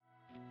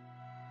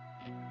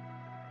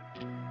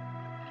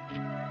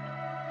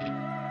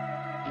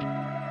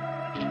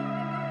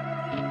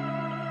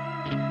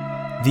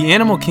The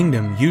animal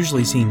kingdom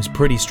usually seems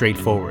pretty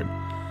straightforward.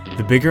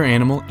 The bigger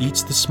animal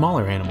eats the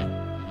smaller animal.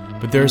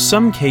 But there are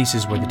some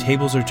cases where the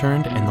tables are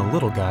turned and the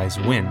little guys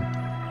win.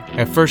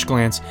 At first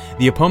glance,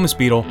 the Apomus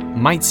beetle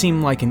might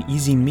seem like an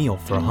easy meal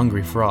for a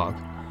hungry frog.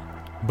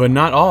 But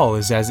not all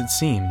is as it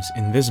seems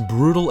in this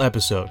brutal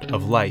episode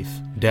of Life,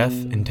 Death,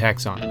 and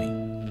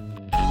Taxonomy.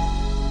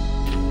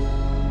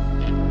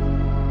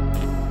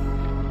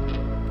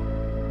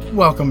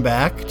 Welcome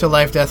back to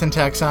Life, Death, and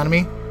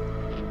Taxonomy.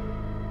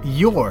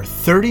 Your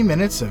 30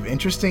 minutes of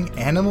interesting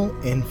animal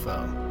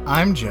info.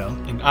 I'm Joe.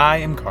 And I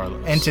am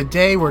Carlos. And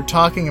today we're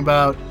talking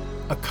about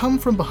a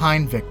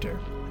come-from-behind victor,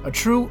 a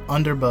true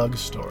underbug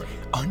story.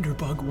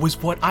 Underbug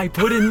was what I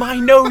put in my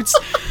notes.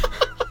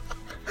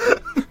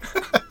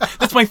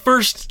 That's my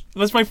first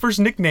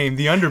nickname,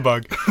 the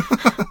Underbug.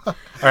 All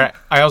right,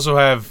 I also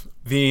have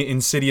the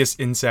insidious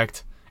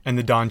insect and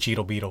the Don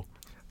Cheadle beetle.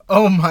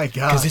 Oh my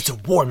gosh. Because it's a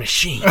war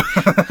machine.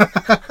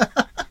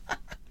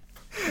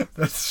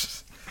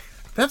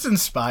 That's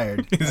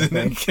inspired. Isn't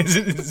it? Is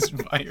it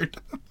inspired?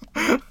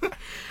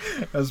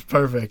 That's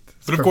perfect.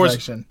 It's but of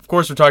perfection.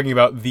 course, we're talking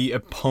about the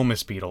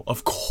Apomus beetle.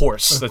 Of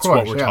course, that's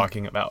what we're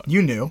talking about.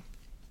 You knew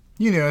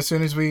as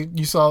soon as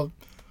you saw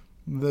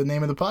the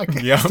name of the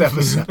podcast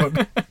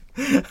episode.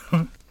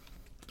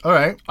 All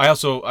right. I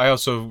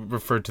also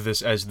referred to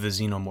this as the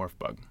xenomorph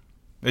bug.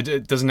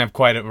 It doesn't have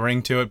quite a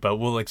ring to it, but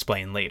we'll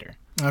explain later.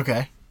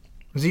 Okay.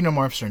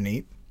 Xenomorphs are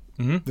neat.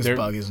 Mm-hmm. This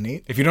bug is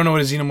neat. If you don't know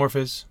what a xenomorph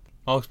is,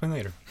 I'll explain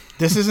later.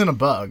 This isn't a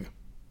bug.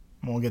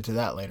 We'll get to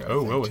that later.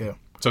 Too.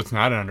 So it's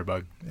not an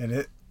underbug.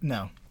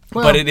 No.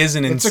 Well, but it is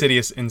an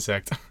insidious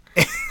insect.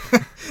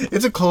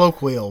 It's a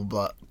colloquial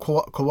bug.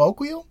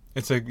 Colloquial?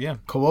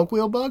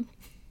 Colloquial bug?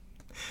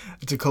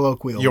 It's a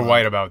colloquial You're bug.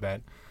 white about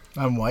that.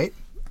 I'm white?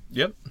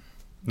 Yep.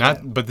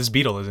 But this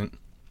beetle isn't.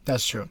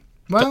 That's true.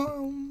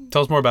 Well...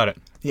 Tell us more about it.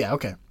 Yeah,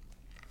 okay.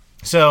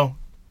 So,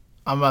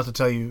 I'm about to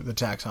tell you the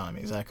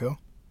taxonomy. Is that cool?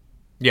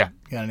 Yeah.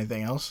 Got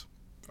anything else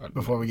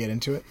before we get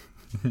into it?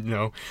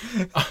 No.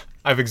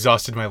 I've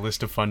exhausted my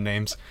list of fun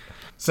names.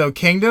 So,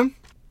 kingdom,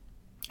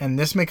 and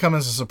this may come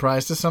as a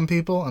surprise to some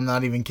people. I'm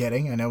not even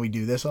kidding. I know we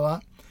do this a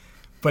lot.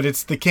 But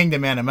it's the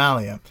kingdom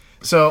Animalia.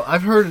 So,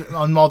 I've heard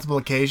on multiple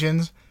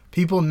occasions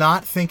people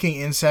not thinking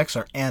insects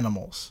are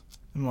animals.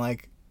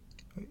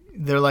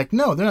 They're like,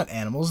 no, they're not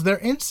animals. They're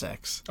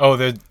insects. Oh,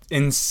 the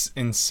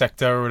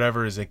insecta or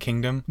whatever is a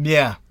kingdom?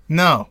 Yeah.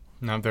 No.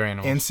 No, they're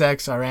animals.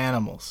 Insects are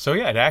animals. So,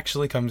 yeah, it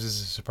actually comes as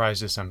a surprise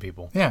to some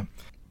people. Yeah.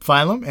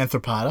 Phylum,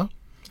 Arthropoda.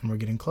 And we're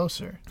getting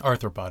closer.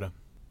 Arthropoda.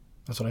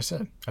 That's what I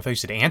said. I thought you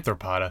said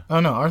Anthropoda.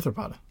 Oh, no,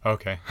 Arthropoda.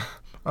 Okay.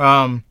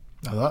 I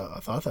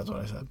thought that's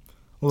what I said.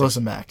 We'll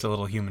listen back. It's a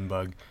little human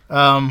bug.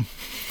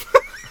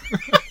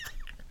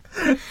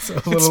 It's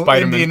a little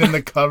Indian in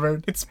the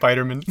cupboard. It's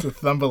Spider-Man. It's a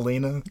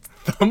Thumbelina.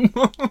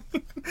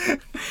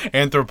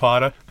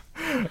 Anthropoda.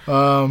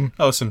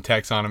 Some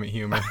taxonomy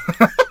humor.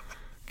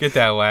 Get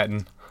that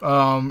Latin.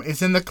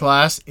 It's in the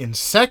class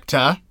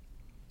Insecta.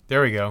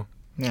 There we go.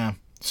 Yeah.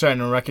 Starting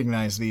to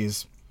recognize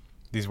these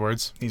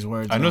words. These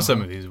words. I know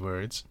some of these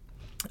words.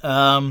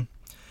 The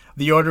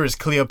order is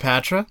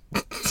Cleopatra.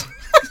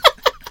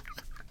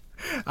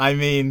 I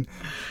mean,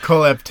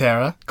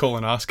 Coleoptera.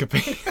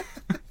 Colonoscopy.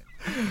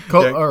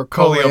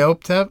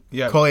 Coleoptera.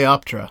 Yeah.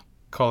 Coleoptera.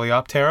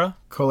 Coleoptera?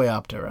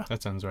 Coleoptera.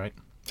 That sounds right.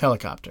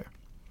 Helicopter.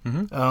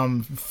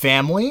 Mm-hmm.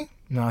 Family.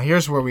 Now,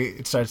 here's where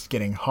it starts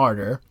getting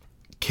harder.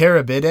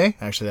 Carabidae.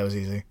 Actually, that was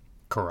easy.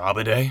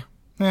 Carabidae?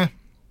 Eh.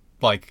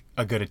 Like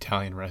a good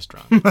Italian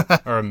restaurant.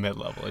 Or a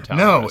mid-level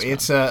Italian restaurant. No,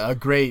 it's a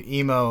great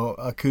emo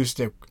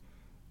acoustic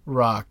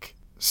rock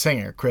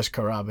singer, Chris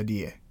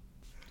Carrabba.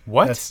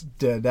 What? That's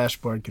the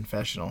Dashboard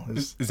Confessional.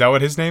 Is that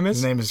what his name is?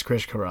 His name is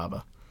Chris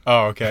Carrabba.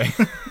 Oh, okay.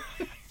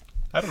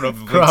 I don't know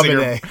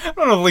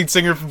the lead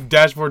singer from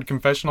Dashboard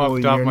Confessional off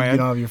the top of my head. You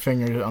don't have your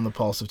finger on the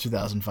pulse of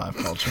 2005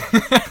 culture.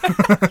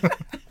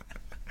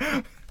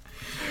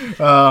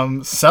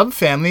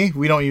 Subfamily,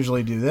 we don't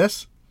usually do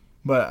this,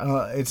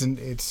 but it's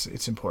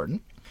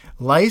important.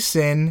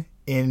 Lycinae.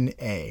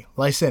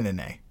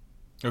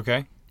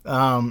 Okay.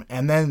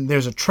 And then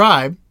there's a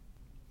tribe,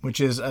 which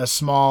is a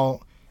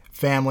small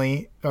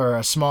family or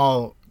a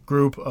small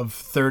group of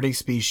 30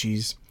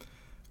 species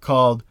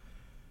called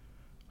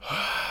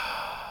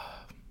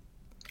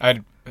how do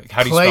you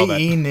spell that?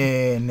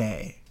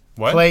 Cleiinae.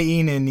 What?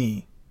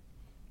 Cleiinae.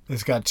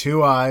 It's got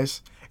two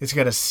I's. It's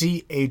got a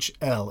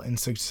CHL in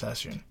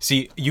succession.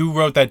 See, you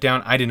wrote that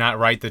down. I did not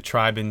write the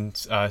tribe and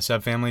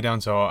subfamily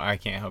down, so I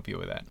can't help you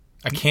with that.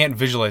 I can't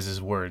visualize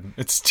this word.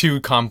 It's too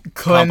complicated.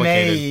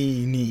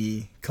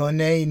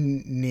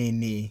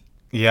 Cleiinae.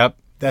 Yep.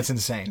 That's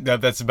insane.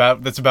 That's about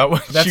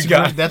what you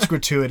got. That's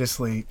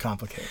gratuitously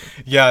complicated.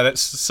 Yeah,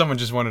 that's someone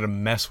just wanted to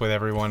mess with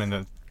everyone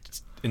in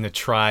the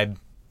tribe.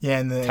 Yeah,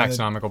 in the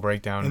taxonomical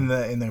breakdown in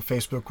their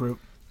Facebook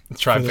group.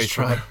 Tribe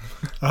Facebook.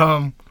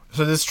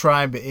 So this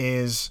tribe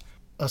is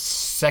a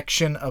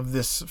section of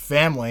this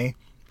family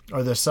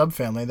or the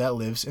subfamily that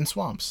lives in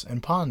swamps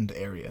and pond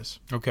areas.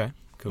 Okay,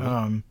 cool.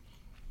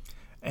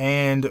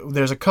 And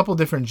there's a couple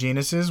different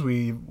genuses.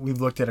 We've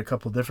looked at a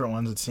couple different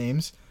ones, it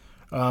seems.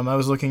 I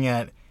was looking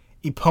at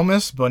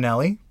Epomus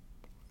bonelli,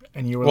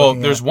 and you were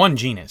looking there's at... one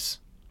genus,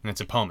 and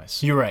it's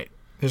Epomus. You're right.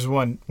 There's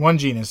one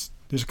genus.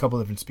 There's a couple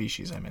different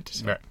species, I meant to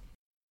say. Right.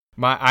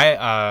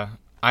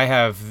 I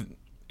have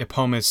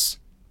Epomus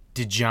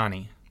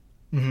dejani.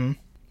 Mm-hmm.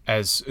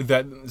 As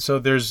that, so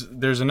there's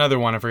another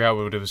one, I forgot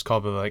what it was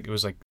called, but it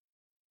was like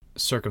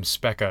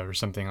Circumspeca or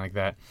something like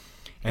that.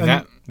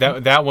 And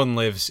that one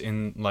lives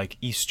in like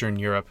Eastern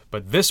Europe,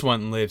 but this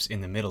one lives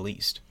in the Middle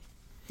East.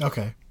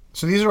 Okay.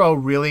 So these are all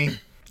really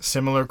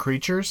similar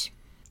creatures,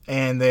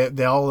 and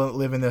they all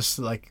live in this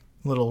like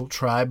little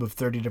tribe of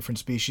 30 different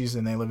species,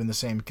 and they live in the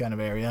same kind of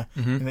area,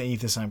 and they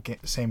eat the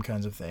same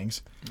kinds of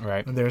things.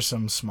 Right. And there's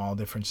some small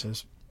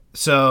differences.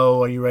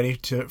 So are you ready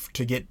to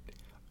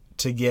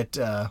get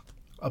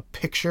a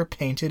picture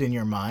painted in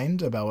your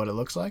mind about what it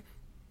looks like?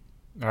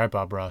 All right,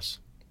 Bob Ross.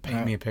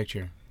 Paint me a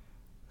picture.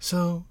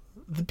 So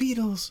the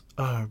beetles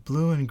are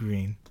blue and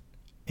green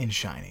and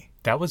shiny.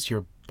 That was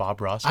your Bob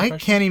Ross impression? I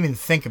can't even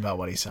think about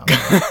what he sounds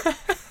like.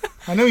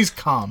 I know he's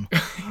calm.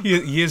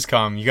 He is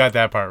calm. You got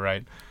that part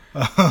right.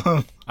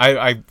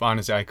 I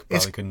honestly, I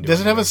probably couldn't do it.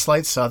 Does it have a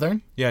slight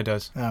southern? Yeah, it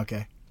does. Oh,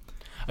 okay.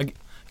 I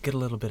get a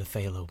little bit of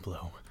phthalo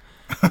blue.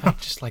 I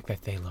just like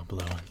that phthalo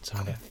blue and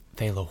some of that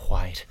phthalo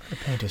white. I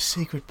paint a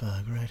secret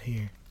bug right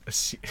here.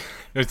 It's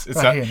Right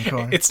not, here in the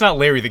corner. It's not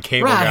Larry the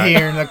Cable Right Guy.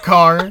 here in the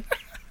corner.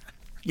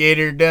 Get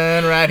her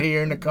done right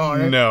here in the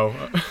corner. No.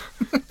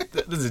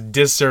 This is a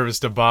disservice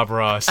to Bob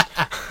Ross.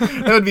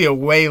 That would be a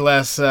way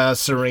less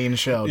serene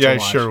show to Yeah, I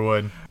watch. sure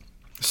would.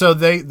 So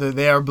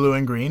they are blue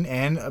and green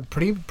and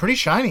pretty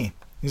shiny.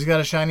 He's got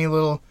a shiny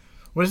little...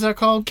 What is that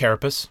called?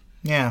 Carapace.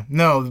 Yeah.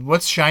 No,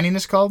 what's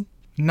shininess called?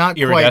 Not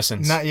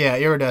Iridescence. Quite,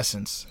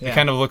 iridescence. Yeah. It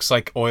kind of looks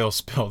like oil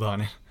spilled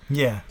on it.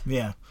 Yeah.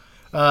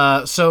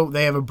 So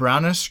they have a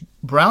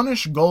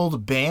brownish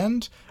gold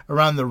band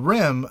around the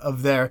rim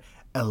of their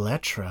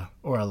elytra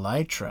or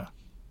elytra.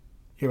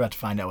 You're about to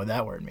find out what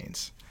that word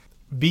means.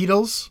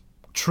 Beetles,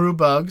 true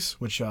bugs,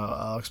 which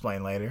I'll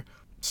explain later.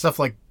 Stuff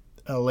like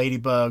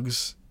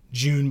ladybugs,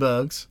 June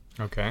bugs.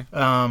 Okay.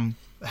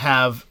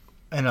 Have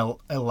an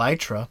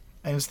elytra,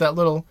 and it's that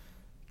little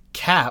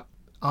cap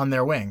on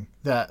their wing,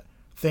 that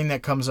thing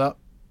that comes up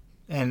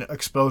and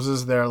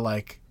exposes their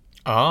like.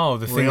 Oh,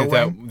 the thing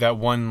real that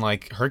one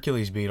like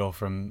Hercules beetle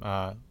from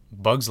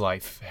Bug's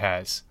Life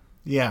has.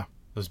 Yeah.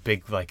 Those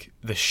big like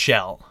the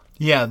shell.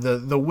 Yeah,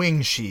 the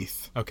wing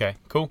sheath. Okay,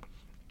 cool.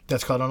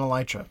 That's called an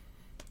elytra,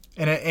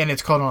 and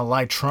it's called an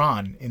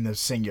elytron in the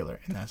singular,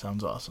 and that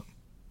sounds awesome.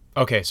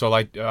 Okay, so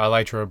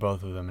elytra are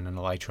both of them, and an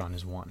elytron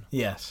is one.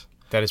 Yes.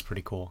 That is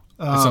pretty cool.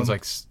 That sounds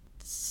like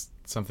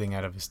something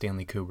out of a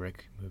Stanley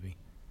Kubrick movie.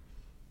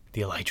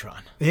 The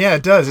elytron. Yeah,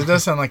 it does. It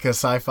does sound like a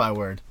sci-fi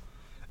word,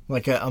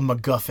 like a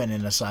MacGuffin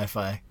in a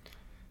sci-fi.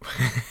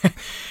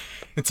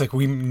 It's like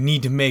we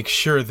need to make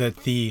sure that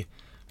the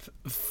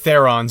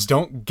Therons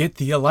don't get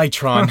the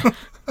elytron.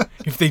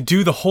 If they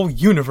do, the whole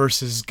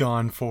universe is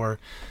gone for.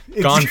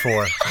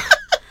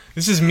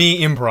 This is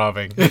me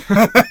improving.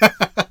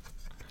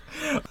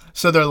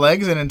 So their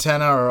legs and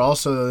antennae are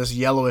also this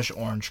yellowish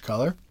orange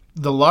color.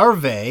 The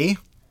larvae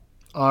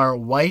are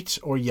white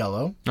or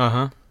yellow.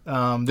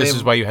 This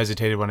is why you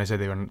hesitated when I said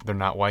they're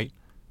not white.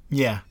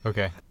 Yeah.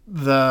 Okay.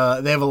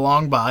 They have a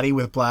long body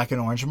with black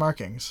and orange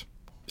markings,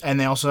 and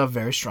they also have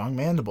very strong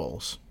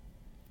mandibles,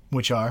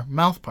 which are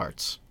mouth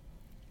parts,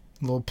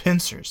 little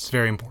pincers. It's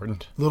very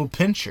important. Little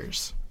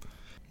pinchers.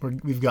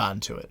 We've gotten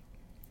to it.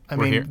 I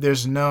We're mean, here?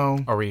 there's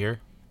no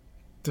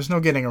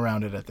getting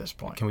around it at this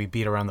point. Can we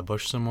beat around the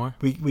bush some more?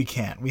 We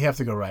can't. We have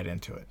to go right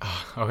into it.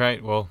 Okay,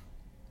 well,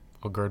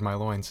 I'll gird my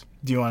loins.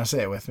 Do you want to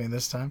say it with me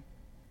this time?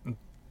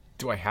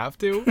 Do I have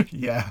to?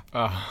 Yeah.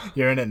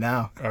 You're in it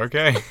now.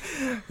 Okay.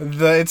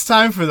 It's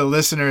time for the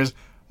listener's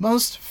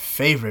most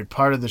favorite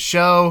part of the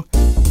show.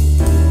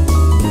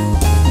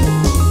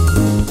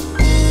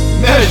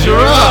 Measure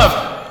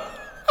up!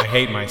 I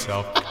hate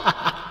myself.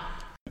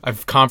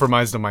 I've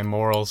compromised on my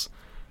morals.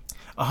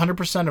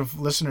 100% of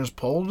listeners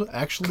polled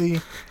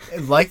actually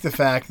like the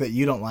fact that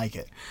you don't like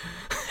it.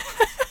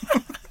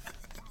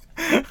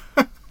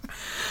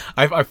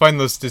 I find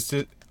those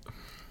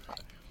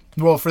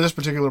Well, for this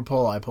particular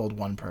poll, I polled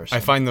one person. I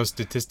find those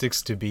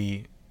statistics to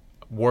be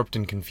warped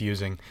and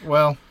confusing.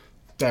 Well,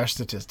 they're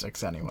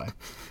statistics anyway.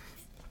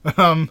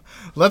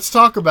 Let's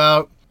talk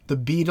about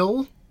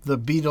the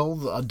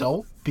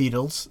adult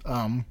beetle's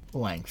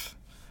length.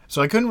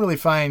 So I couldn't really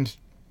find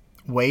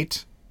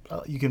weight.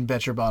 You can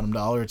bet your bottom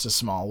dollar it's a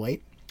small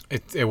weight.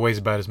 It weighs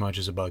about as much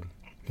as a bug.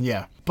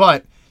 Yeah,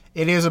 but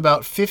it is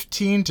about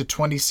 15 to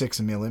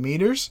 26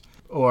 millimeters,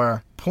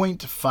 or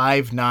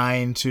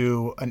 0.59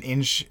 to an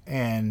inch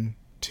and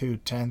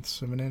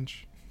 2/10 of an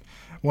inch.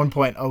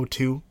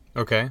 1.02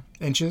 Okay.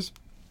 inches.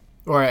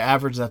 Or I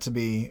average that to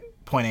be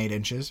 0.8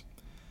 inches.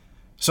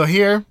 So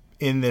here,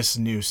 in this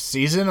new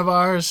season of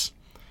ours,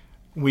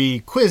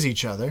 we quiz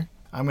each other.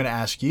 I'm going to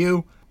ask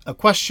you a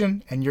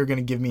question, and you're going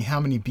to give me how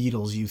many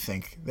beetles you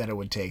think that it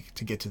would take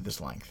to get to this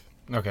length.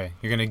 Okay.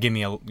 You're gonna give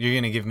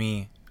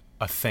me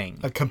a thing.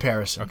 A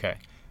comparison. Okay.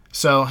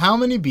 So, how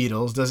many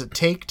Beatles does it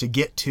take to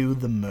get to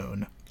the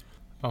moon?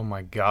 Oh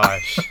my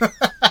gosh.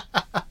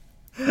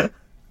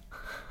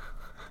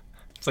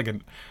 It's like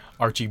an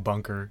Archie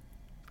Bunker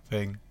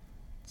thing.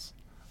 It's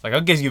like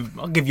I'll give you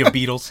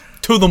Beatles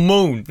to the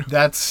moon.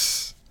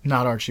 That's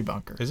not Archie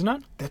Bunker. Is it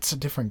not? That's a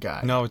different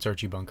guy. No, it's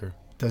Archie Bunker.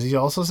 Does he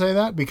also say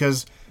that?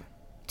 Because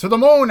to the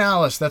moon,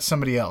 Alice, that's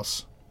somebody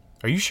else.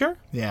 Are you sure?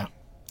 Yeah.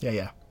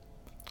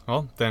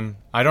 Well, then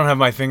I don't have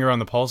my finger on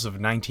the pulse of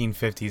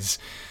 1950s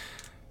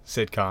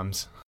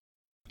sitcoms.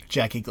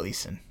 Jackie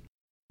Gleason.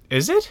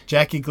 Is it?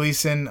 Jackie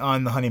Gleason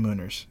on The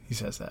Honeymooners. He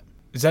says that.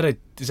 Is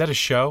that a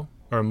show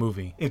or a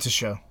movie? It's a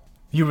show.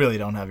 You really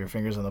don't have your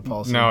fingers on the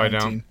pulse. No, I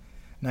don't.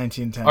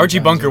 1910. Archie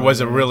Bunker was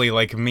a really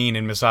mean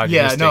and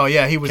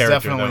misogynistic he was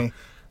definitely. Though.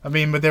 I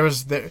mean, but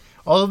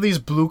all of these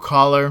blue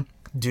collar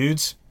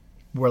dudes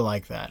were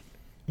like that.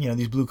 You know,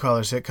 these blue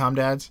collar sitcom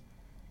dads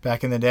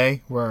back in the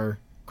day were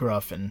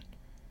gruff and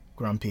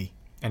grumpy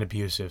and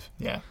abusive.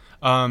 Yeah.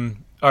 All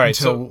right.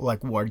 Until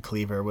like Ward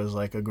Cleaver was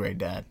like a great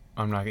dad.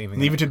 I'm not even.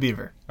 Leave it to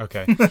Beaver.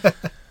 Okay.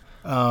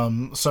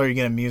 So you're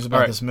gonna muse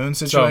about this moon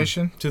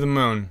situation? So, to the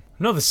moon.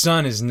 No, the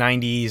sun is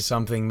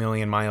 90-something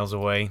million miles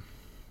away.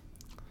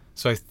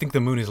 So I think the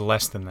moon is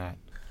less than that.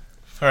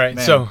 All right.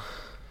 Man. So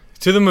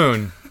to the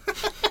moon.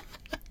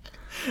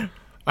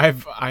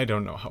 I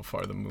don't know how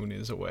far the moon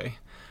is away.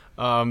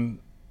 How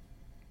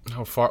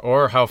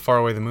far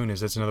away the moon is.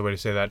 That's another way to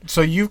say that.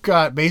 So you've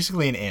got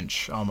basically an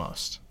inch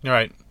almost. All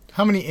right.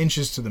 How many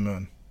inches to the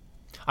moon?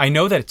 I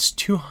know that it's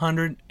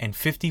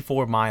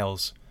 254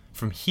 miles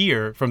from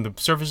here, from the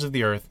surface of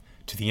the Earth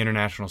to the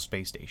International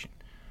Space Station.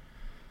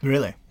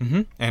 Really?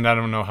 Mm-hmm. And I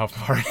don't know how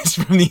far it is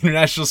from the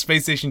International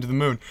Space Station to the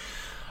moon.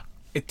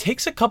 It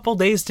takes a couple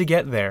days to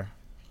get there.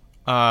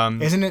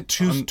 Isn't it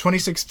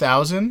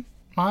 26,000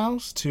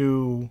 miles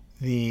to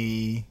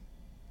the...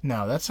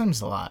 No, that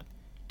seems a lot.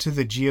 To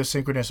the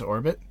geosynchronous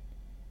orbit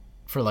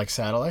for like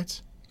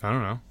satellites? I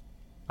don't know.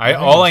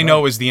 All I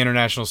know is the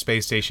International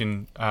Space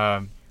Station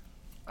I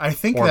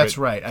think orbit that's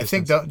right.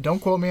 distance. I think, don't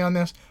quote me on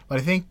this, but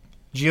I think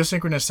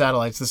geosynchronous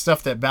satellites, the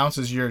stuff that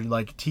bounces your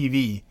like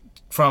TV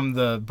from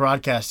the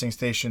broadcasting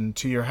station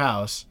to your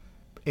house,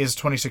 is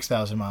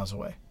 26,000 miles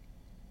away.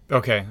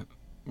 Okay.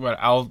 But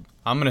I'm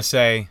going to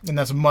say... And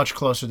that's much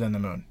closer than the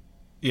moon.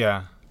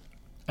 Yeah.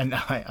 And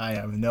I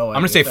have no idea.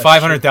 I'm going to say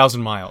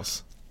 500,000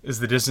 miles is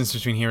the distance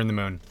between here and the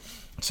moon.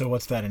 So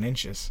what's that in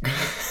inches?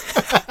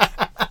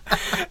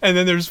 And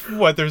then there's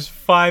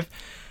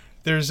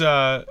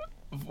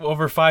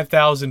over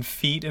 5,000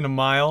 feet in a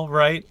mile,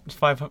 right?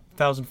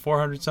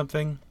 5,400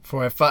 something.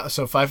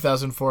 So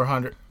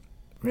 5,400.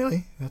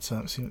 Really? That's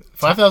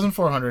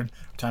 5,400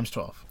 times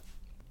 12.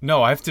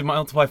 No, I have to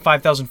multiply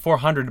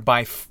 5,400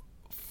 by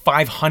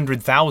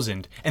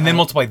 500,000 and then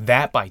multiply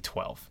that by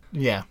 12.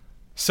 Yeah.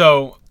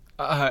 So,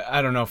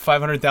 I don't know,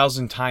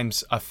 500,000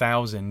 times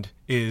 1,000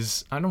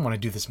 is... I don't want to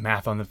do this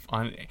math on...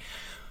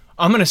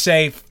 I'm going to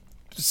say...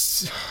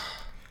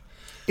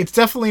 It's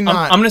definitely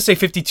not... I'm going to say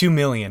 52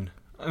 million.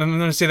 I'm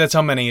going to say that's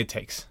how many it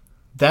takes.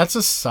 That's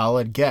a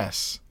solid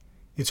guess.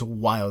 It's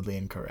wildly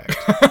incorrect.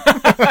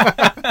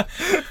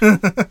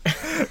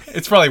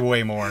 It's probably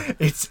way more.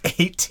 It's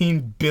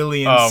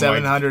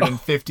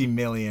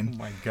 18,750,000,000. Oh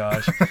my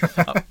gosh.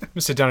 I'm going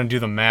to sit down and do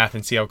the math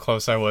and see how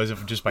close I was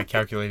just by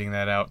calculating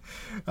that out.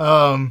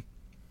 All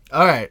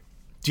right.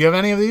 Do you have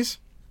any of these?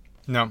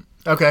 No.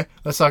 Okay.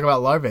 Let's talk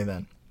about larvae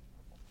then.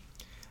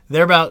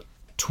 They're about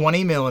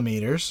 20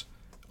 millimeters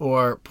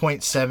or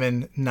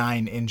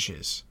 0.79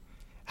 inches.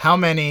 How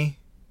many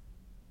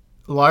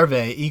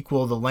larvae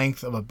equal the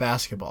length of a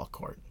basketball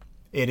court?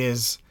 It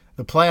is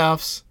the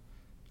playoffs.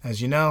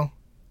 As you know,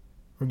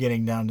 we're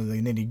getting down to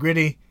the nitty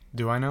gritty.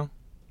 Do I know?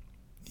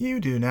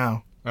 You do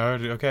now. Oh,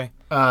 okay.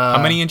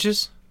 How many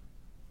inches?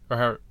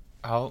 Or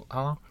how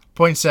long?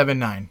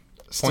 0.79.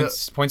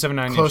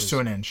 0.79 inches. Close to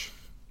an inch.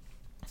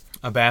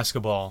 A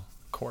basketball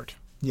court.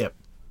 Yep.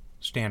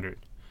 Standard.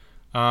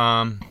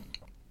 I'm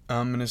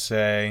going to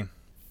say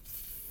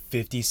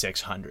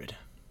 5,600.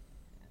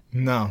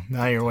 No,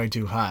 now you're way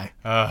too high.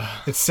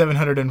 It's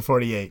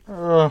 748.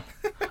 I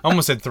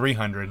almost said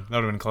 300. That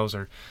would have been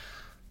closer.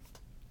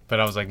 But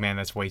I was like, man,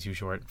 that's way too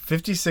short.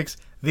 56.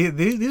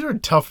 These are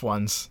tough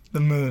ones. The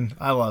moon.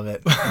 I love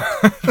it.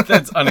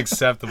 That's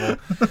unacceptable.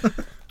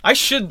 I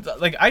should,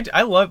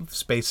 I love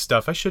space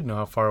stuff. I should know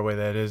how far away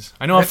that is.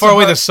 I know how far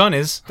away the sun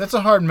is. That's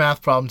a hard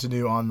math problem to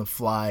do on the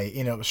fly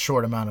in a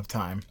short amount of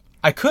time.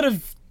 I could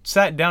have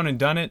sat down and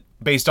done it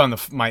based on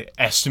my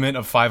estimate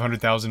of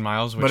 500,000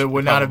 miles. But it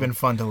would not have been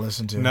fun to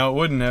listen to. No, it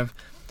wouldn't have.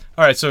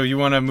 All right, so you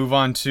want to move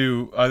on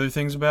to other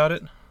things about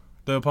it?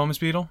 The pumice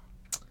beetle?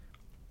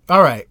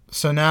 All right,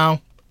 so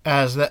now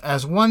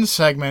as one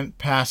segment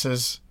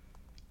passes,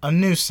 a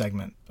new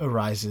segment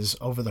arises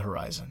over the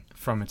horizon.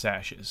 From its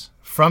ashes.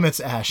 From its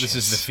ashes.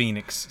 This is the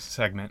Phoenix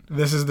segment.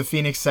 This is the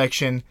Phoenix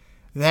section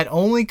that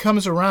only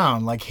comes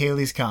around like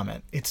Halley's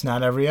Comet. It's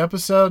not every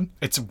episode.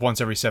 It's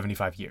once every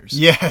 75 years.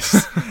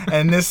 Yes,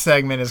 and this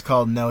segment is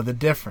called Know the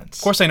Difference.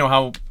 Of course I know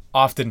how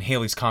often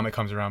Halley's Comet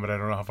comes around, but I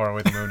don't know how far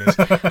away the moon is.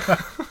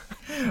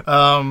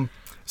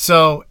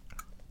 So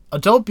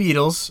adult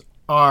beetles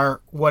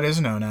are what is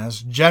known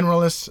as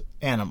generalist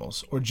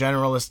animals or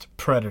generalist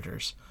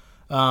predators.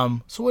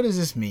 So what does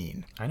this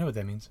mean? I know what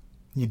that means.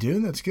 You do?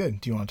 That's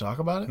good. Do you want to talk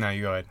about it? No,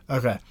 you go ahead.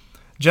 Okay.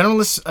 A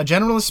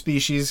generalist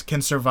species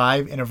can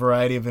survive in a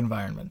variety of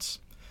environments.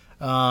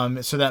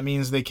 So that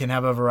means they can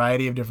have a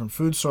variety of different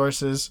food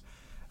sources.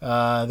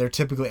 They're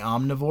typically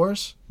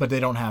omnivores, but they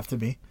don't have to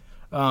be.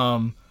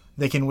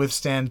 They can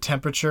withstand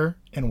temperature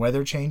and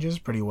weather changes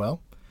pretty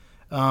well.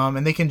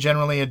 And they can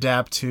generally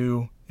adapt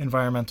to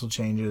environmental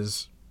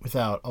changes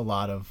without a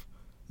lot of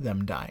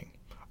them dying.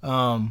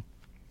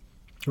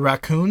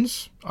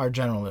 Raccoons are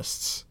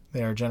generalists.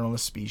 They are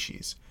generalist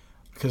species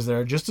because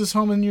they're just as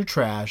home in your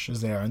trash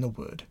as they are in the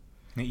wood.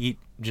 They eat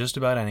just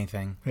about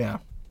anything. Yeah.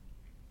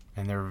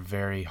 And they're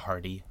very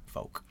hardy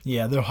folk.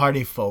 Yeah, they're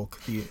hardy folk,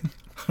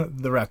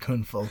 the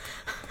raccoon folk.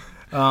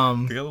 They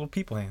got little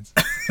people hands.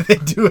 They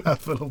do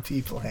have little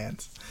people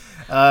hands.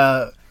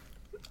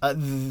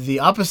 The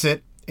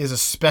opposite is a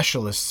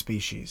specialist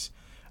species.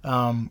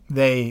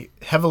 They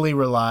heavily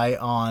rely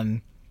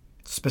on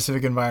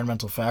specific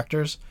environmental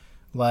factors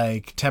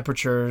like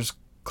temperatures,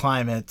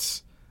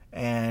 climates,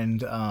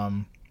 and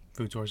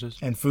food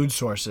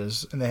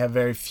sources. And they have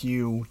very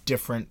few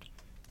different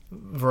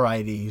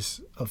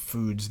varieties of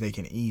foods they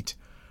can eat.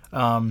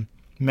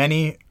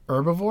 Many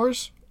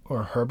herbivores,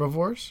 or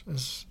herbivores,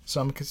 as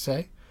some could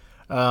say,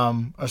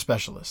 are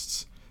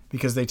specialists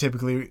because they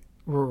typically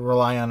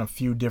rely on a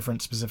few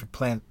different specific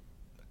plant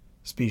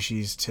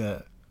species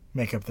to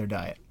make up their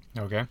diet.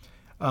 Okay.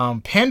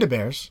 Panda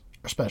bears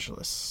are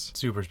specialists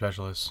Super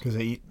specialists. because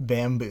they eat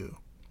bamboo.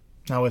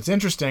 Now, what's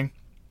interesting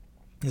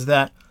is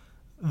that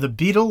the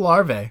beetle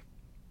larvae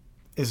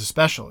is a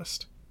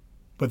specialist,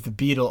 but the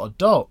beetle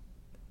adult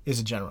is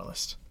a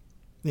generalist.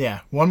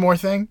 Yeah. One more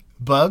thing.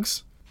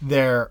 Bugs.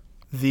 This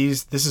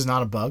is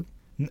not a bug.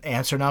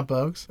 Ants are not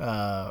bugs.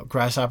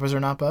 Grasshoppers are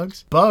not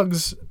bugs.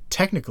 Bugs,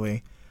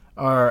 technically,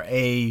 are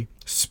a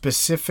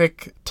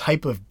specific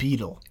type of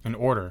beetle. An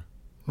order.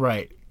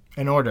 Right.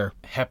 An order.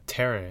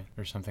 Heptera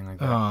or something like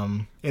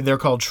that. They're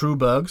called true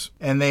bugs,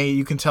 and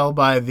you can tell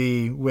by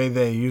the way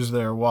they use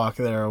their walk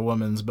they're a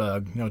woman's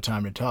bug. No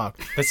time to talk.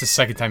 That's the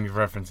second time you've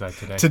referenced that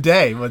today.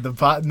 Today, but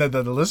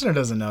the listener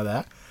doesn't know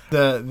that.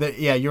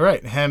 Yeah, you're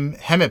right.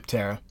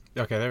 Hemiptera.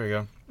 Okay, there we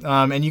go.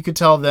 And you could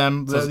tell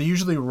them they're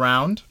usually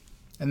round,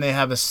 and they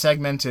have a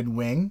segmented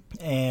wing.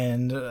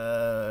 And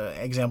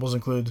examples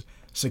include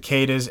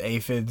cicadas,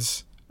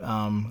 aphids,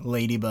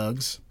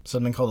 ladybugs,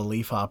 something called a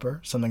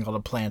leafhopper, something called a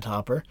plant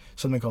hopper,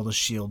 something called a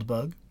shield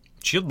bug.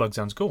 Shield bug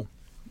sounds cool.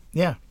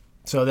 Yeah,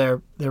 so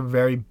they're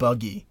very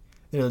buggy.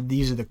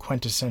 These are the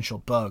quintessential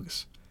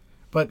bugs.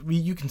 But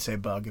you can say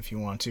bug if you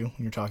want to when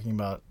you're talking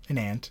about an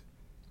ant.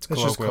 It's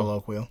just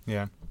colloquial.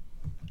 Yeah.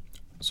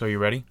 So you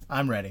ready?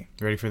 I'm ready.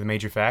 You ready for the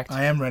major fact?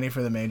 I am ready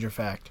for the major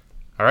fact.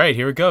 All right,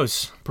 here it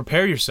goes.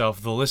 Prepare yourself,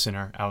 the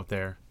listener out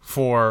there,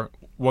 for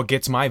what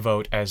gets my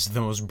vote as the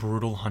most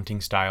brutal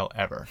hunting style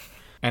ever.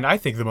 And I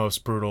think the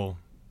most brutal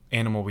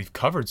animal we've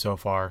covered so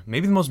far,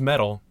 maybe the most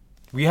metal.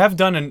 We have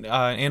done an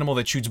animal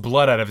that shoots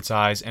blood out of its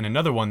eyes and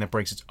another one that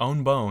breaks its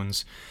own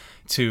bones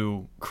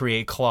to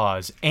create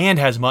claws and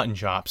has mutton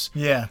chops.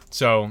 Yeah.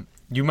 So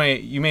you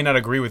may not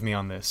agree with me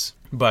on this,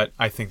 but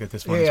I think that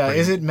this one is pretty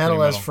is it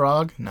metal as metal.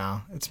 frog?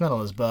 No, it's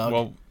metal as bug.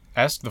 Well,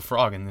 ask the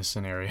frog in this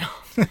scenario.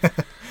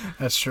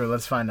 That's true.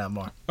 Let's find out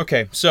more.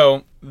 Okay,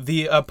 so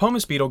the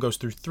Pomus beetle goes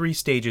through 3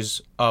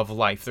 stages of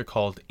life. They're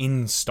called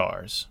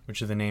instars,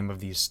 which are the name of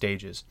these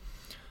stages.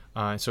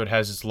 So it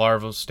has its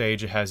larval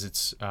stage, it has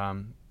its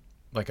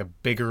like a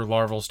bigger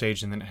larval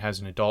stage, and then it has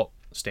an adult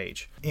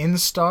stage.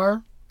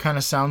 Instar kind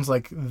of sounds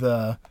like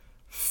the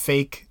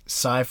fake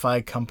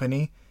sci-fi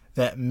company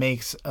that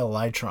makes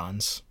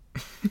elytrons.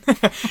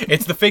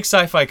 It's the fake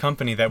sci-fi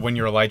company that when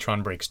your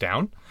elytron breaks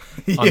down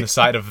on the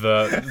side of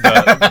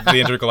the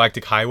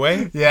intergalactic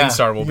highway,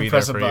 Instar will be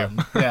there for you.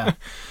 Yeah.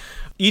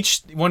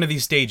 Each one of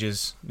these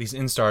stages, these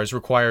instars,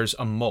 requires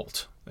a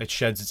molt. It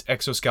sheds its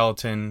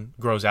exoskeleton,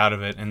 grows out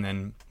of it, and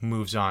then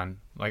moves on.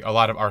 Like a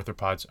lot of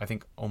arthropods, I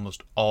think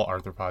almost all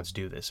arthropods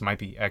do this. It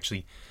might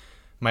actually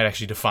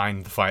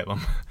define the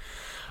phylum,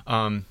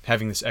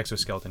 having this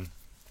exoskeleton.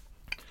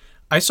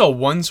 I saw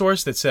one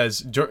source that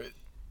says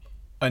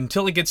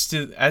until it gets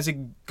to, as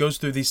it goes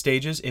through these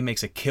stages, it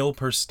makes a kill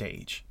per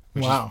stage.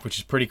 Which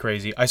is pretty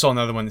crazy. I saw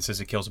another one that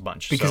says it kills a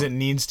bunch. Because it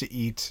needs to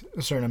eat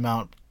a certain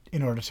amount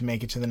in order to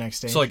make it to the next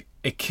stage. So like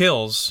it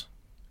kills,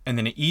 and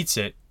then it eats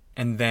it,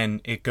 and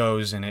then it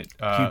goes and it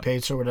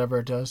pupates or whatever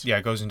it does. Yeah,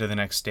 it goes into the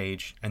next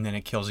stage, and then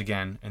it kills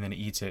again, and then it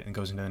eats it and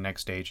goes into the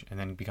next stage, and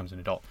then it becomes an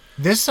adult.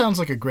 This sounds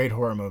like a great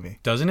horror movie.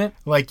 Doesn't it?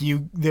 Like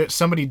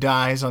somebody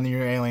dies on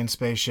your alien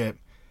spaceship,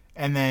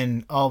 and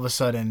then all of a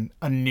sudden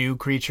a new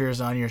creature is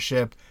on your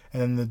ship,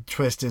 and then the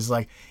twist is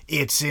like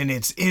it's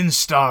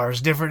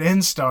instars, different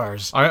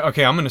instars.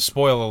 Okay, I'm going to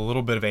spoil a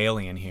little bit of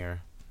Alien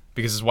here,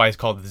 because it's why it's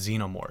called the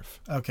xenomorph.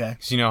 Okay.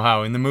 Because you know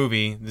how in the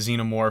movie the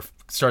xenomorph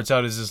starts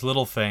out as this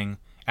little thing.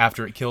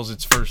 After it kills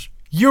its first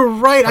You're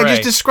right. I Prey.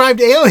 just described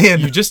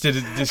Alien. You just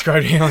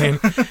described Alien,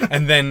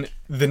 and then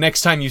the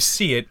next time you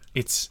see it,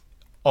 it's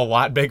a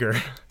lot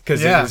bigger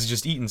because Yeah. it is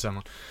just eating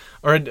someone,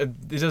 or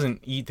it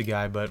doesn't eat the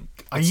guy, but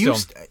I it's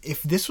used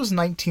if this was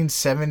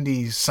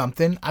 1970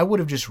 something, I would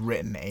have just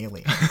written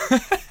Alien.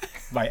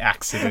 by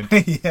accident.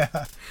 Yeah.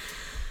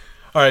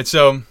 All right,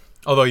 so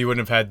although you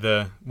wouldn't have had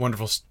the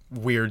wonderful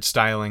weird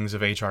stylings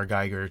of H.R.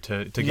 Geiger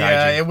to guide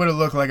Yeah, you, it would have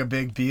looked like a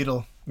big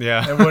beetle.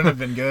 yeah, It wouldn't have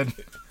been good.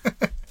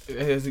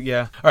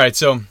 yeah. All right,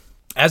 so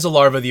as a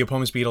larva, the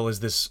Opomus beetle is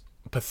this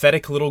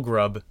pathetic little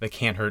grub that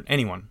can't hurt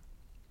anyone,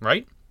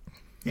 right?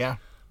 Yeah.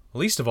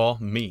 Least of all,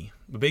 me,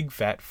 the big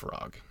fat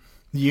frog.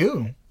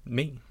 You.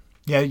 Me.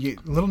 Yeah,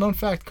 little known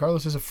fact,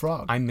 Carlos is a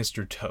frog. I'm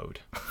Mr. Toad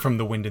from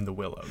The Wind in the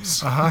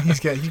Willows.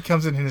 He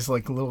comes in his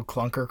like little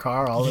clunker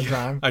car all the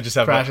time. I just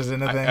have crashes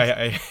into things.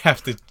 I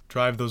have to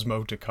drive those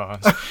motor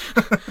cars.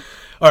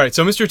 All right,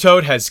 so Mr.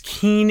 Toad has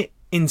keen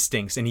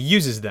instincts, and he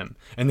uses them.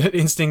 And that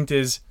instinct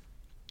is,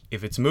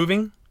 if it's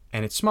moving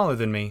and it's smaller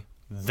than me,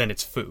 then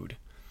it's food.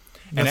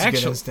 That's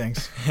good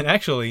instincts. And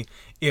actually,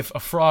 if a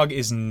frog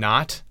is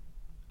not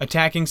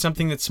attacking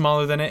something that's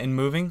smaller than it and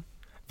moving,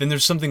 then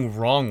there's something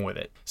wrong with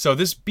it. So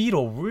this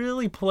beetle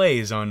really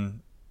plays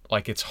on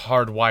like its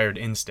hardwired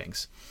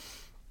instincts.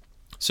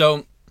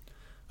 So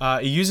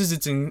it uses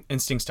its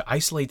instincts to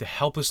isolate the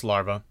helpless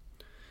larva,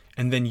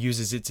 and then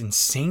uses its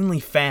insanely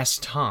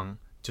fast tongue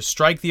to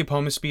strike the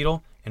Opomus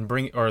beetle and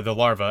the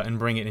larva and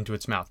bring it into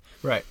its mouth.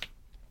 Right.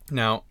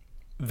 Now,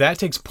 that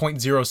takes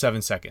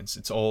 0.07 seconds.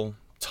 It's all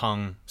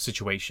tongue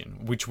situation,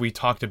 which we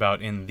talked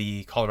about in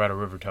the Colorado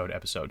River Toad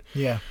episode.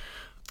 Yeah.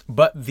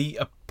 But the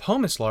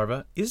Opomus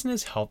larva isn't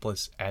as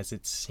helpless as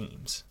it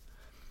seems.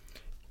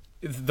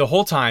 The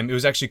whole time, it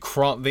was actually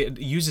it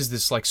uses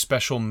this like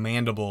special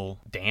mandible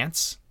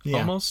dance,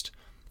 almost,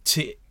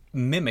 to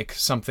mimic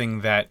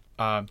something that,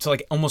 to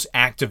like almost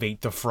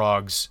activate the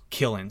frog's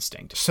kill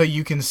instinct. So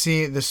you can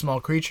see the small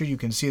creature, you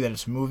can see that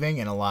it's moving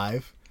and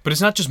alive. But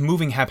it's not just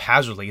moving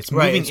haphazardly. It's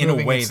Right, moving it's in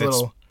moving a way its that's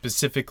little-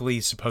 specifically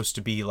supposed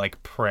to be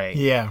like prey.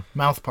 Yeah,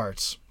 mouth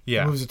parts.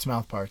 Yeah. It moves its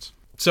mouth parts.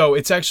 So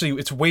it's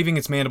waving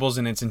its mandibles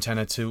and its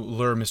antenna to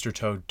lure Mr.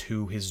 Toad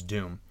to his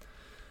doom.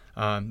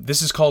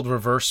 This is called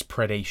reverse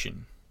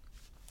predation,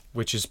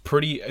 which is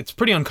pretty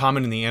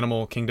uncommon in the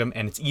animal kingdom,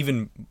 and it's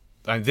even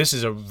this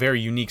is a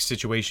very unique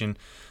situation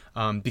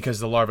because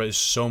the larva is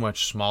so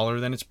much smaller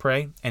than its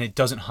prey, and it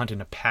doesn't hunt in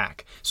a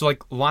pack. So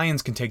like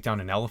lions can take down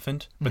an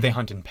elephant, but they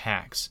hunt in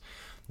packs.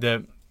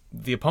 The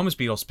Opomus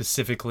beetle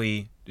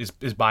specifically is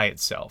by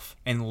itself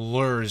and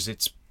lures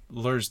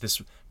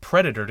this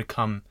predator to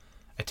come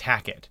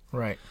attack it.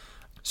 Right.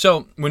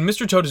 So when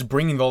Mr. Toad is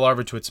bringing the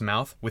larva to its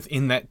mouth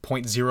within that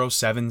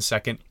 0.07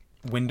 second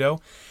window,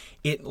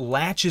 it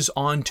latches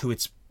onto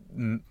it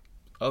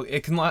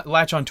can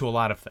latch onto a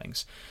lot of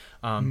things.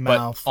 Mouth, but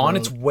on throat.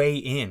 its way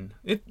in,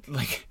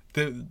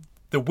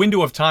 the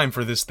window of time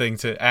for this thing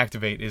to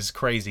activate is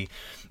crazy.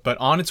 But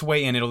on its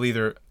way in, it'll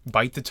either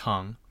bite the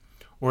tongue,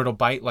 or it'll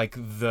bite like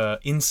the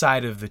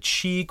inside of the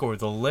cheek or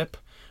the lip,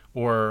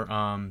 or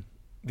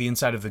the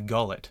inside of the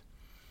gullet.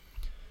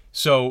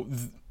 So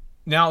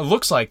now it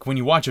looks like when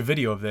you watch a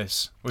video of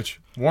this, which,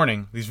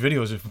 warning, these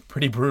videos are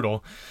pretty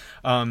brutal.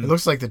 It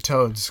looks like the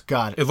toad's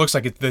got it. It looks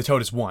like the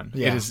toad is won.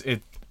 Yeah.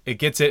 It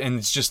gets it, and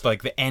it's just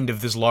like the end of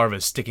this larva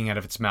is sticking out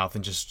of its mouth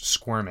and just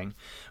squirming.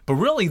 But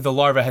really, the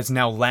larva has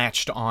now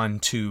latched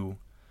onto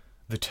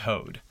the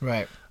toad.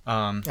 Right.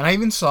 And I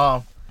even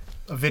saw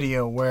a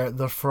video where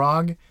the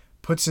frog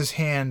puts his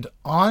hand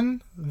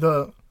on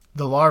the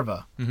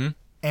larva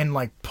and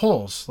like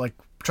pulls, like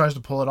tries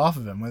to pull it off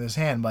of him with his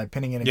hand by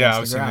pinning it against the ground. Yeah, I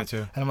was seeing that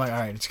too. And I'm like, all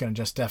right, it's going to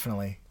just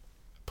definitely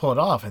pull it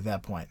off at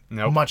that point.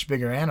 Nope. Much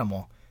bigger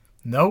animal.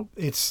 Nope,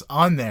 it's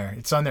on there.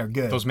 It's on there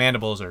good. Those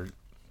mandibles are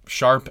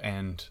sharp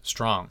and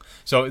strong.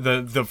 So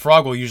the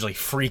frog will usually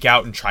freak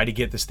out and try to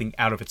get this thing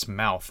out of its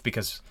mouth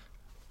because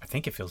I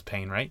think it feels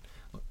pain, right?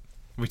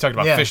 We talked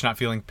about fish not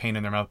feeling pain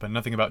in their mouth, but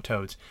nothing about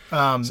toads.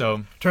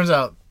 So turns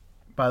out,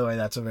 by the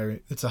way,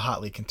 it's a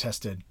hotly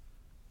contested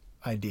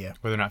idea.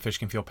 Whether or not fish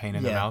can feel pain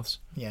in their mouths.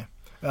 Yeah.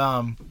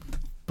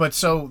 But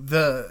so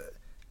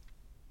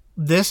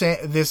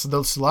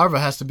this larva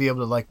has to be able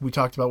to, like we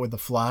talked about with the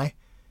fly,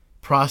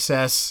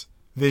 process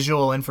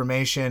visual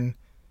information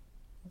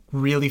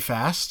really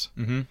fast.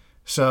 Mm-hmm.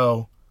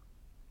 So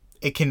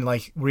it can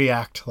like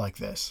react like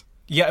this.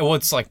 Yeah, well,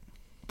 it's like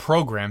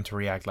programmed to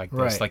react like this.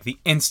 Right. Like the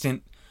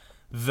instant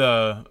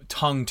the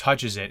tongue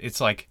touches it,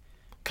 it's like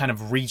kind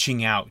of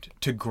reaching out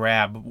to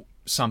grab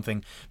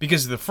something.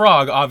 Because the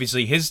frog,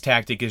 obviously, his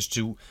tactic is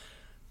to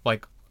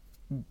like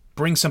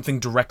bring something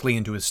directly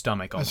into his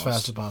stomach almost. As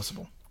fast as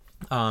possible.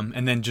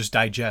 And then just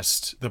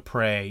digest the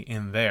prey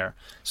in there.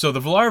 So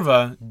the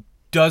larva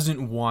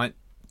doesn't want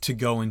to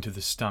go into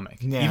the stomach,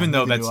 Yeah, even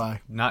though neither that's do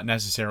I. not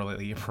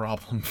necessarily a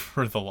problem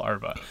for the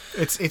larva.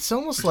 It's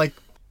almost like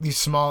these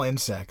small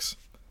insects.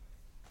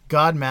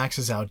 God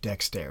maxes out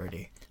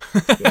dexterity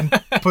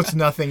and puts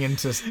nothing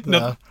into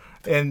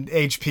and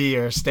HP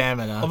or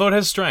stamina. Although it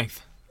has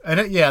strength.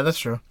 And yeah, that's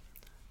true.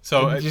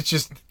 So it's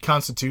just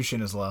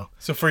Constitution is low.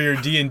 So for your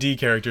D&D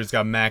character, it's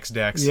got max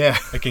dex. Yeah.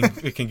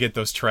 it can get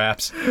those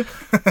traps.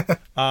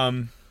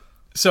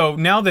 So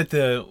now that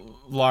the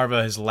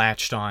larva has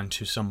latched on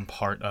to some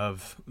part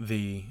of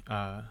the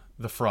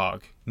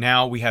frog,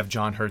 now we have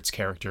John Hurt's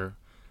character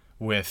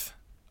with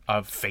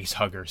a face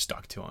hugger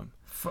stuck to him.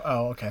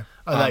 Oh, okay.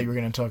 I thought you were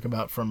going to talk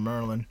about from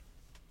Merlin.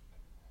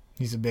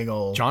 He's a big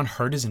old... John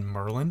Hurt is in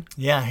Merlin?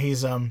 Yeah,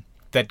 he's...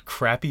 That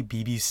crappy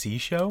BBC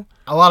show?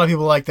 A lot of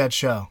people like that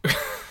show.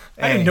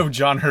 I didn't know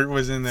John Hurt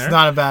was in there. It's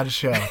not a bad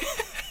show.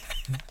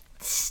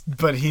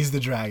 But he's the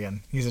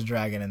dragon. He's a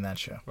dragon in that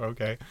show.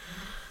 Okay.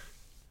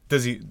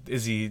 Does he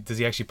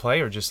actually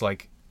play or just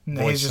like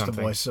No, voice he's just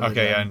something? a voice.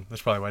 Okay, yeah,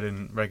 that's probably why I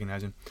didn't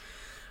recognize him.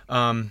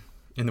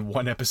 In the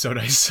one episode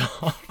I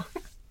saw.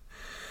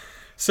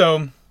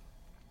 So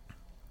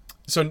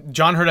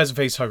John Hurt has a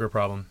face hugger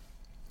problem.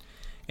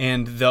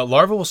 And the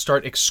larva will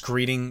start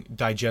excreting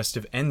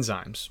digestive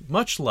enzymes,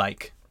 much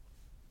like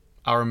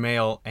our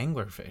male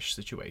anglerfish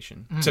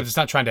situation. Except it's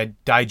not trying to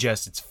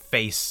digest its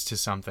face to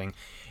something.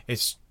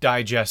 It's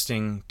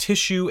digesting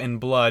tissue and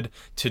blood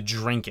to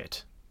drink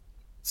it.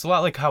 It's a lot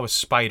like how a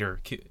spider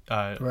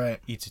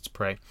eats its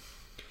prey.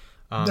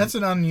 That's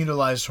an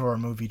unutilized horror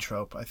movie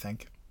trope, I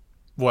think.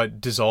 What,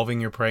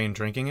 dissolving your prey and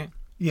drinking it?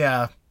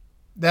 Yeah.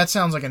 That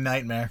sounds like a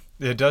nightmare.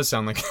 It does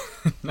sound like...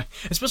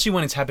 Especially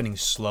when it's happening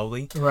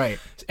slowly. Right.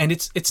 And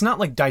it's not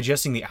like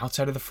digesting the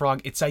outside of the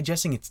frog. It's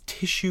digesting its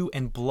tissue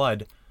and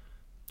blood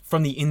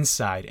from the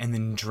inside and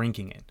then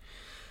drinking it.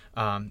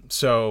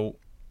 So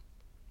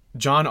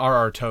John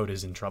R.R. Toad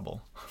is in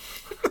trouble.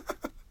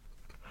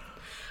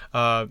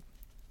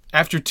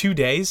 After 2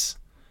 days,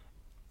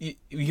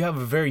 you have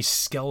a very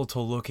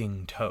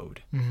skeletal-looking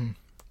toad. Mm-hmm.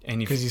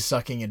 Because he's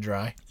sucking it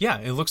dry. Yeah,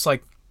 it looks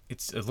like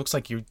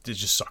you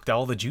just sucked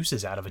all the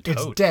juices out of a toad.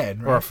 It's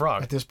dead, right? Or a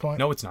frog. At this point?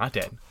 No, it's not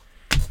dead.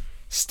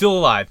 Still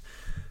alive.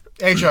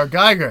 H.R.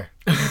 Geiger.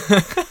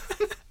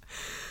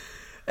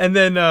 And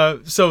then,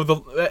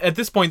 at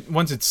this point,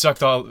 once it's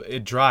sucked all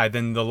it dry,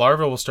 then the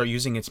larva will start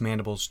using its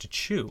mandibles to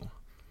chew,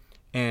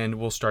 and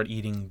will start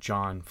eating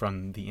John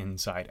from the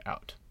inside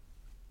out.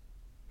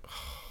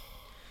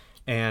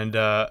 And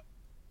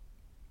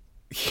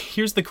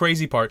here's the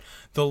crazy part: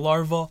 the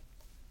larva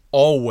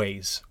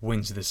always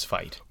wins this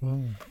fight.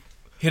 Ooh.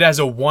 It has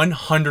a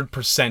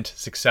 100%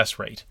 success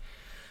rate.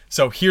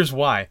 So here's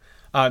why: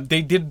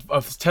 they did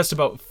a test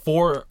about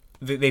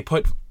They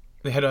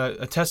had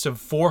a test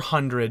of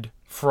 400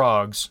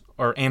 frogs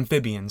or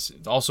amphibians,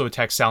 also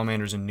attack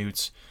salamanders and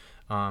newts,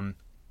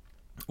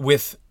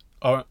 with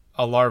a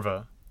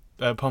larva,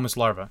 a pomus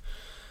larva,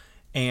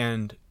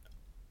 and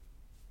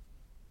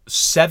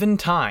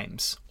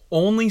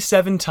only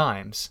 7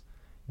 times,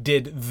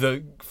 did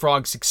the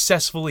frog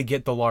successfully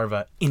get the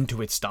larva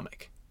into its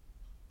stomach.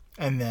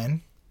 And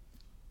then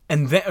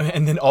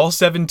all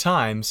 7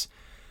 times,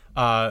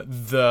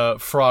 the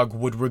frog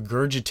would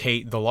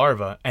regurgitate the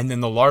larva, and then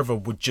the larva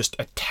would just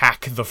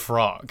attack the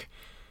frog.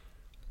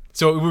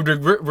 So it would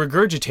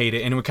regurgitate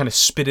it, and it would kind of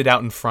spit it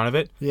out in front of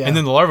it, and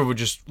then the larva would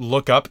just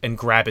look up and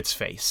grab its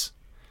face.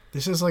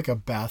 This is like a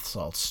bath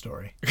salt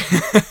story.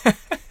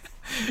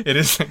 It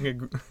is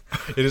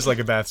like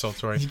a bath salt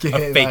story.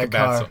 A fake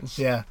bath salt.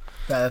 Yeah,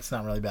 that's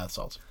not really bath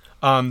salts.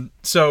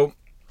 So,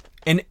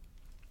 in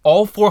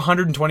all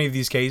 420 of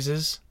these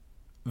cases,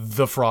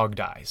 the frog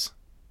dies.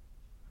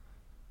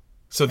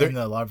 So and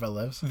the larva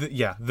lives?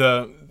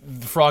 The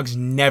frogs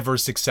never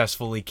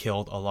successfully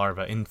killed a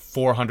larva in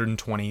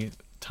 420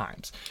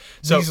 times.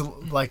 So these,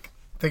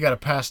 they got to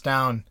pass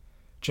down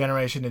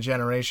generation to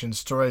generation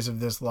stories of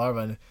this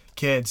larva.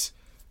 Kids.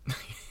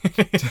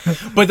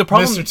 But the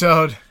problem... Mr.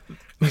 Toad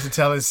needs to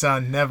tell his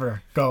son,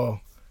 never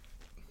go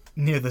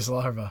near this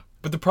larva.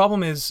 But the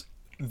problem is,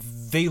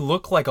 they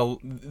look like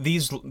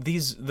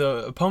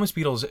the Pomus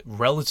beetle is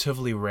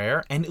relatively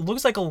rare, and it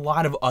looks like a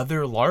lot of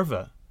other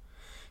larvae.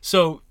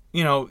 So,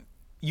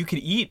 you could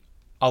eat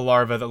a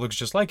larva that looks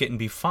just like it and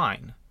be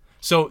fine.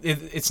 So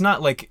it's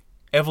not like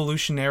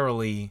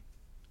evolutionarily,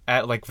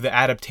 the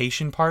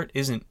adaptation part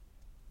isn't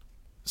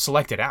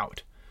selected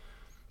out,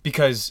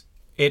 because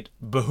it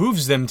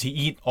behooves them to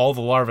eat all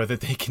the larvae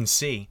that they can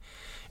see,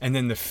 and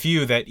then the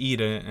few that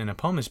eat an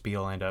Apomus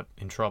beetle end up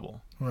in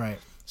trouble. Right.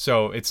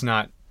 So it's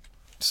not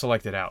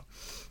selected out.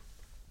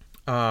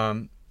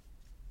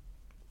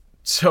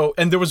 So,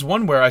 and there was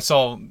one where I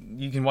saw,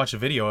 you can watch a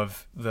video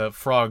of the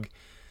frog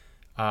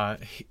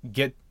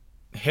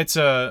hits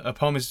a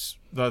Pomus,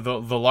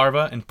 the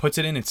larva, and puts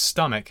it in its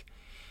stomach,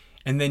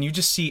 and then you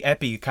just see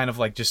Epi kind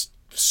of just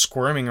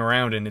squirming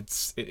around in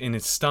its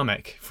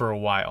stomach for a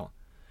while,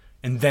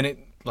 and then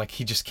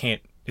he just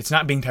can't. It's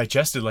not being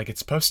digested like it's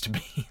supposed to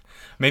be.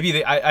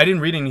 Maybe I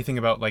didn't read anything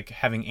about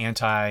having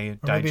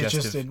anti-digestive. Or maybe it's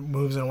just it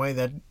moves in a way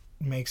that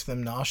makes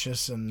them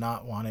nauseous and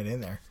not want it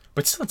in there.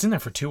 But still, it's in there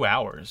for 2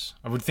 hours.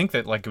 I would think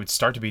that it would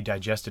start to be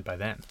digested by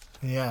then.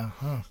 Yeah.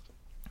 Huh.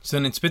 So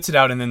then it spits it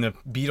out, and then the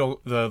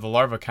beetle, the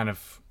larva, kind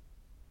of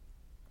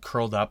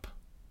curled up,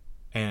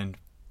 and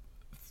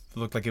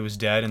looked like it was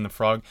dead. And the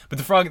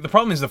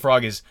problem is the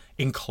frog is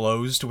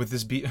enclosed with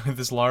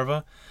this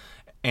larva,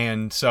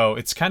 And so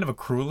it's kind of a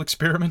cruel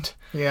experiment.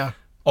 Yeah.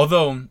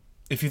 Although,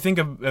 if you think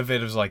of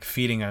it as like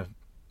feeding a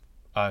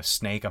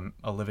snake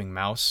a living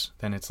mouse,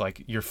 then it's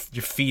like you're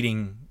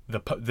feeding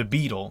the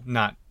beetle,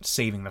 not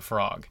saving the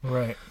frog.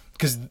 Right.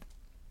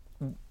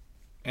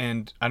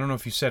 And I don't know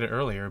if you said it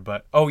earlier,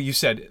 but you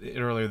said it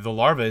earlier. The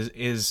larva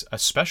is a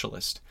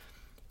specialist.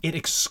 It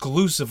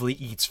exclusively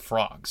eats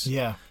frogs.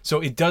 Yeah.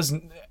 So it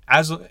doesn't,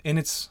 as in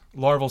its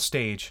larval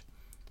stage,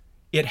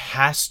 it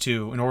has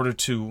to, in order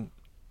to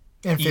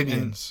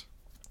amphibians.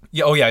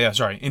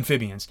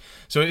 Amphibians.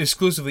 So it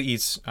exclusively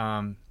eats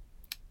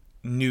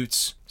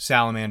newts,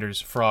 salamanders,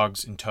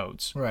 frogs, and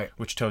toads. Right.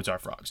 Which toads are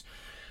frogs.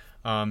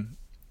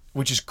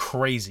 Which is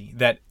crazy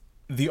that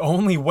the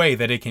only way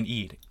that it can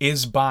eat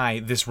is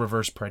by this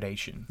reverse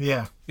predation.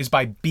 Yeah. Is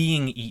by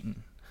being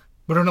eaten.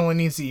 But it only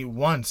needs to eat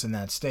once in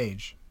that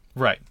stage.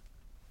 Right.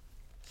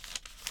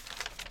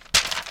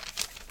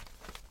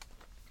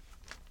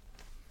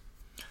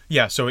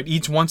 Yeah, so it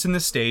eats once in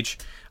this stage.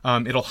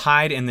 It'll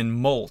hide and then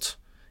molt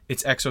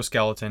its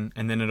exoskeleton,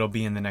 and then it'll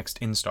be in the next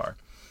instar.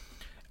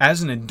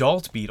 As an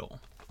adult beetle,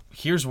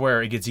 here's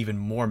where it gets even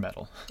more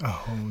metal.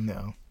 Oh,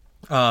 no.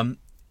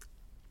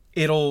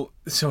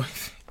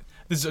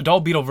 This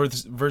adult beetle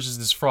versus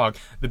this frog,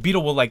 the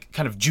beetle will like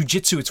kind of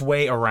jujitsu its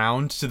way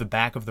around to the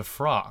back of the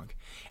frog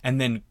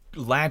and then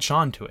latch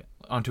onto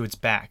its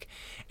back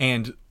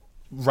and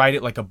ride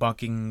it like a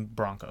bucking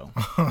bronco.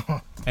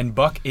 And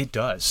buck it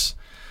does.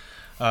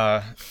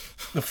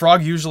 The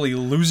frog usually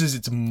loses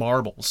its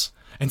marbles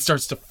and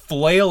starts to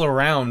flail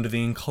around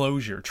the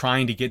enclosure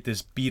trying to get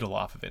this beetle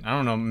off of it. I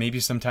don't know, maybe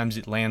sometimes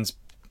it lands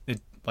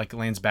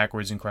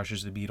backwards and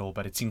crushes the beetle,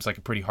 but it seems like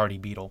a pretty hardy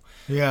beetle.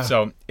 Yeah.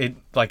 So it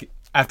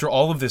after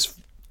all of this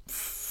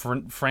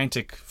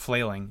frantic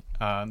flailing,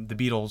 the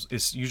beetle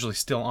is usually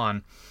still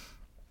on.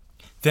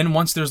 Then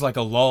once there's like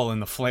a lull in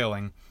the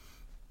flailing,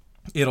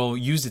 it'll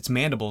use its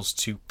mandibles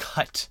to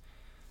cut.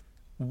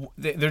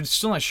 They're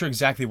still not sure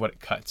exactly what it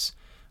cuts.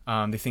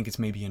 They think it's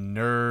maybe a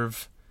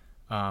nerve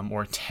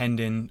or a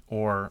tendon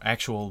or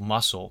actual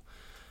muscle,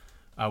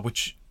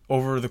 which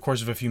over the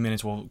course of a few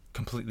minutes will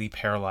completely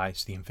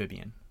paralyze the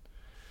amphibian.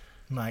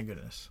 My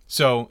goodness.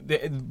 So,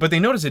 but they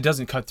notice it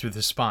doesn't cut through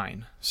the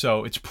spine.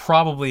 So it's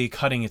probably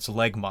cutting its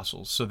leg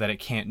muscles so that it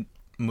can't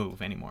move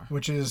anymore.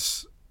 Which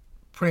is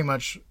pretty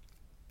much,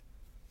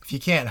 if you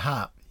can't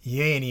hop,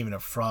 you ain't even a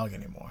frog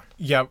anymore.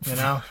 Yeah. You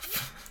know?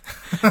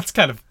 That's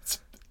kind of,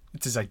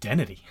 it's his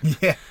identity.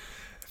 Yeah.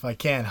 If I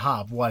can't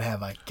hop, what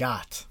have I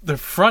got? The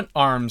front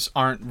arms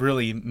aren't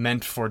really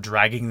meant for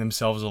dragging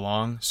themselves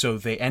along, so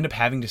they end up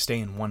having to stay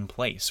in one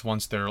place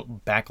once their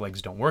back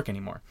legs don't work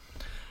anymore.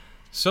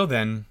 So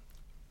then,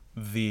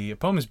 the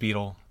Apomus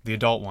beetle, the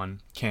adult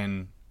one,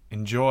 can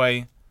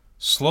enjoy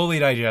slowly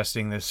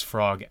digesting this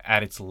frog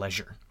at its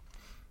leisure.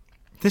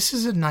 This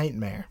is a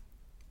nightmare.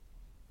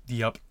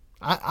 Yup.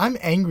 I'm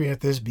angry at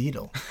this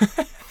beetle.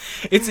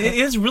 It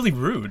is really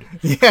rude.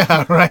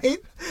 Yeah, right?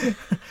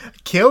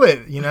 Kill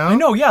it, you know? I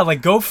know, yeah,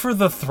 like go for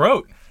the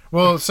throat.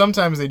 Well,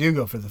 sometimes they do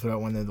go for the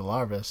throat when they're the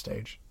larva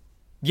stage.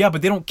 Yeah,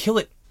 but they don't kill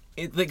it.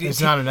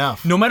 It's not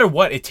enough. No matter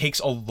what, it takes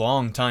a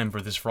long time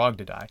for this frog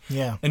to die.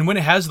 Yeah. And when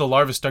it has the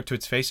larva stuck to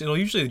its face, it'll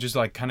usually just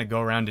like kind of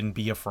go around and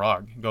be a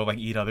frog. Go like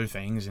eat other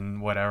things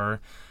and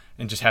whatever.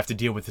 And just have to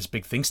deal with this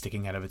big thing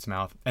sticking out of its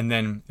mouth. And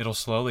then it'll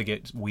slowly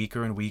get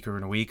weaker and weaker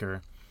and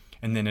weaker.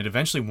 And then it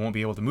eventually won't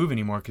be able to move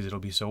anymore because it'll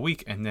be so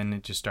weak. And then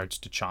it just starts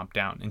to chomp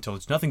down until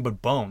it's nothing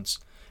but bones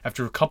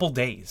after a couple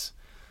days.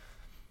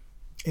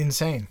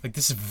 Insane. Like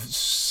this is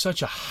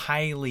such a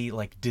highly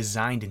like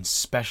designed and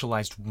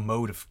specialized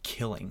mode of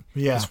killing.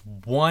 Yeah. This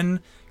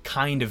one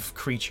kind of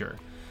creature.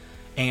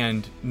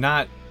 And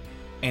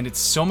it's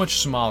so much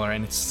smaller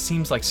and it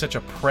seems like such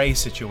a prey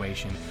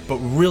situation. But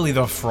really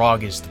the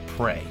frog is the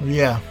prey.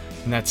 Yeah.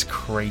 And that's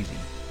crazy.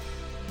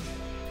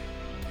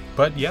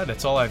 But yeah,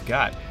 that's all I've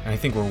got. And I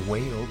think we're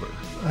way over.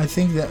 I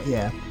think that,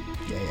 yeah.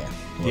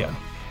 Well, yeah.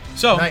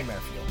 So, nightmare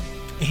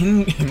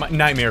fuel. In my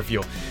nightmare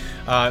fuel.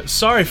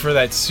 Sorry for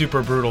that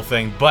super brutal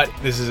thing, but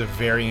this is a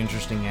very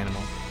interesting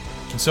animal.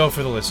 And so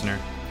for the listener,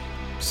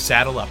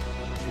 saddle up,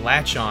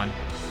 latch on,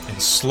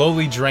 and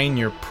slowly drain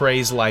your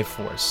prey's life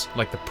force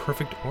like the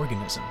perfect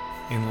organism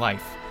in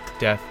life,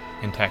 death,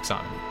 and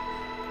taxonomy.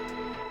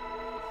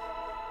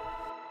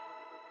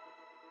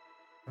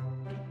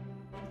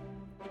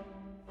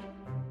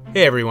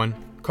 Hey everyone,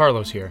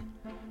 Carlos here.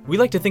 We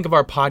like to think of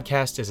our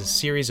podcast as a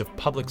series of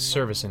public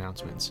service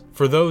announcements.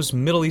 For those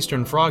Middle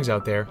Eastern frogs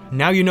out there,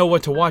 now you know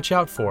what to watch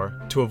out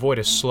for to avoid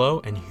a slow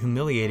and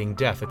humiliating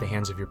death at the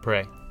hands of your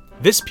prey.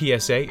 This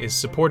PSA is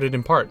supported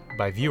in part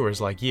by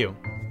viewers like you.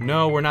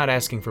 No, we're not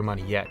asking for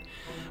money yet,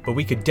 but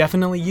we could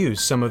definitely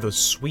use some of those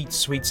sweet,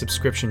 sweet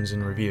subscriptions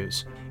and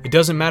reviews. It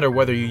doesn't matter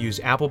whether you use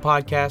Apple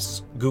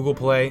Podcasts, Google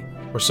Play,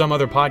 or some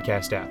other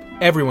podcast app.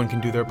 Everyone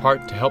can do their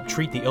part to help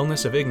treat the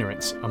illness of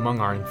ignorance among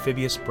our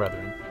amphibious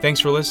brethren. Thanks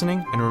for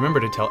listening, and remember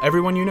to tell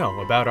everyone you know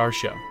about our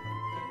show.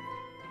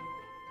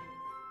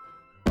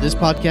 This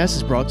podcast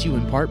is brought to you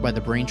in part by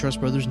the Brain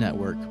Trust Brothers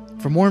Network.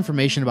 For more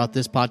information about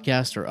this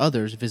podcast or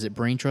others, visit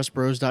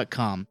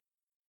braintrustbros.com.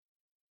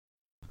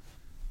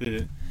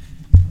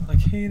 Like,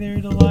 hey there,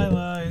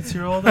 Delilah, it's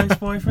your old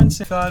ex-boyfriend.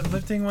 Thought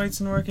lifting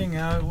weights and working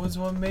out was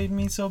what made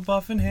me so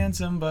buff and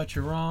handsome, but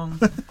you're wrong.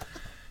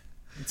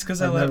 It's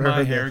because I I've let never my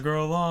heard hair that.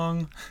 grow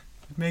long.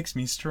 It makes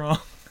me strong.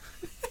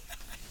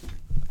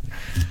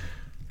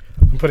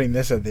 I'm putting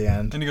this at the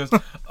end. And he goes,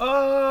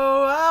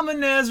 oh, I'm a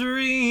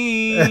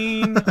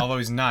Nazarene. Although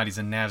he's not, he's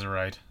a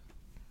Nazarite.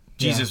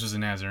 Jesus was a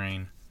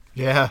Nazarene.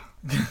 Yeah.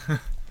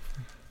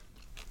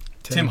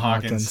 Tim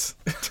Hawkins.